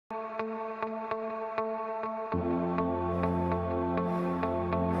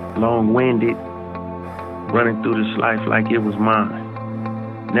long-winded, running through this life like it was mine.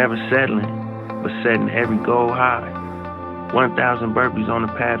 Never settling, but setting every goal high. 1,000 burpees on the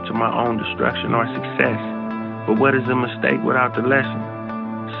path to my own destruction or success. But what is a mistake without the lesson?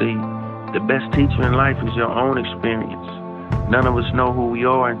 See, the best teacher in life is your own experience. None of us know who we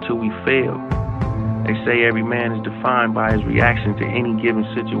are until we fail. They say every man is defined by his reaction to any given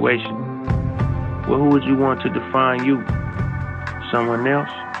situation. Well, who would you want to define you? Someone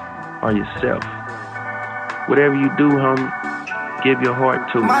else or yourself? Whatever you do, homie, give your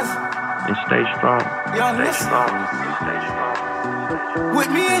heart to it and stay strong. Stay strong. Stay strong. With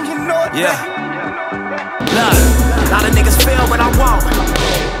me and you know it. Yeah. Look, a lot of niggas fail, but I won't.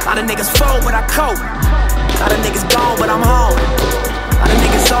 A lot of niggas fold, but I cope. A lot of niggas gone, but I'm home. A lot of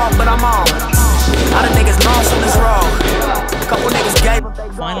niggas off, but I'm on. A lot of niggas lost on this road. A couple niggas gave up.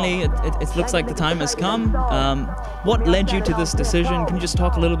 Finally, it looks like the time has come. What led you to this decision? Can you just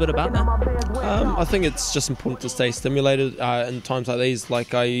talk a little bit about that? I think it's just important to stay stimulated in times like these.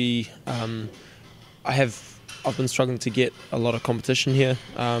 Like I've been struggling to get a lot of competition here,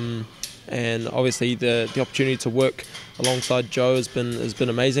 and obviously the opportunity to work alongside Joe has been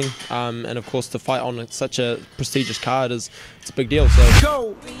amazing. And of course, to fight on such a prestigious card it's a big deal. So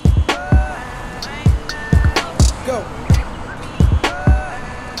go. Go.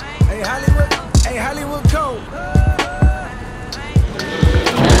 Hey Hollywood, go.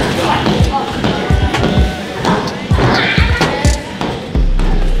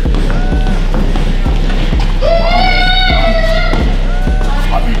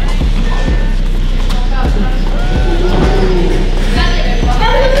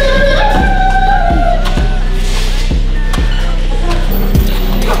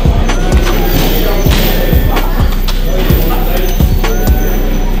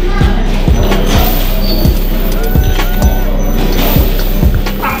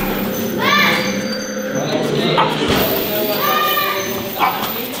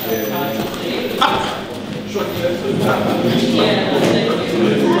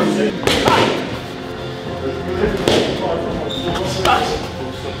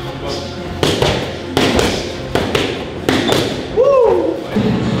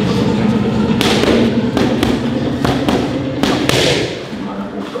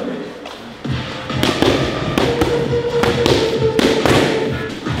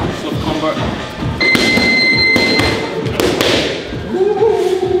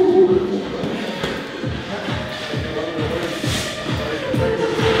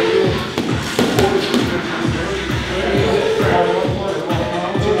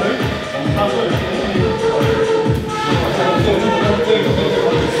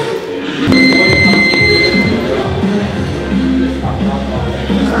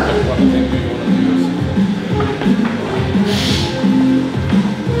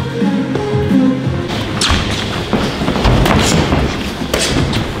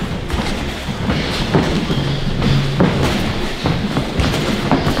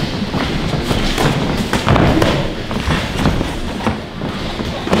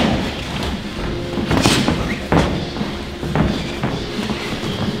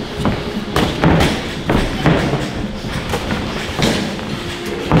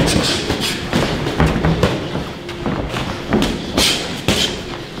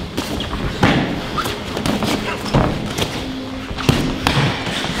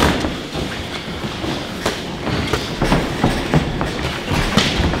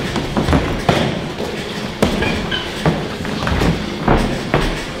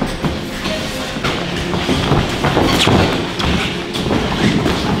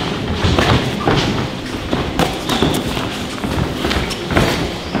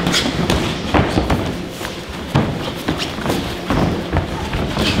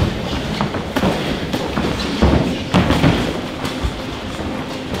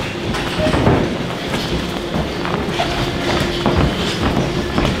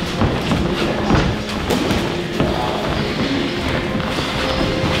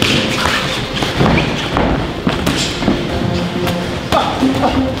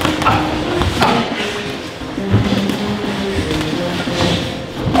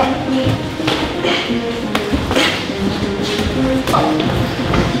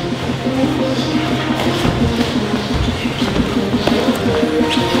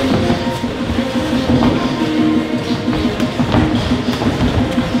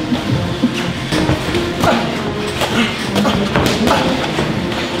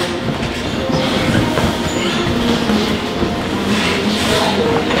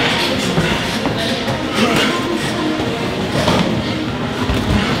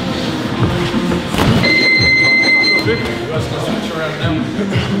 You guys can switch around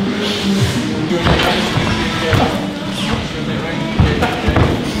now.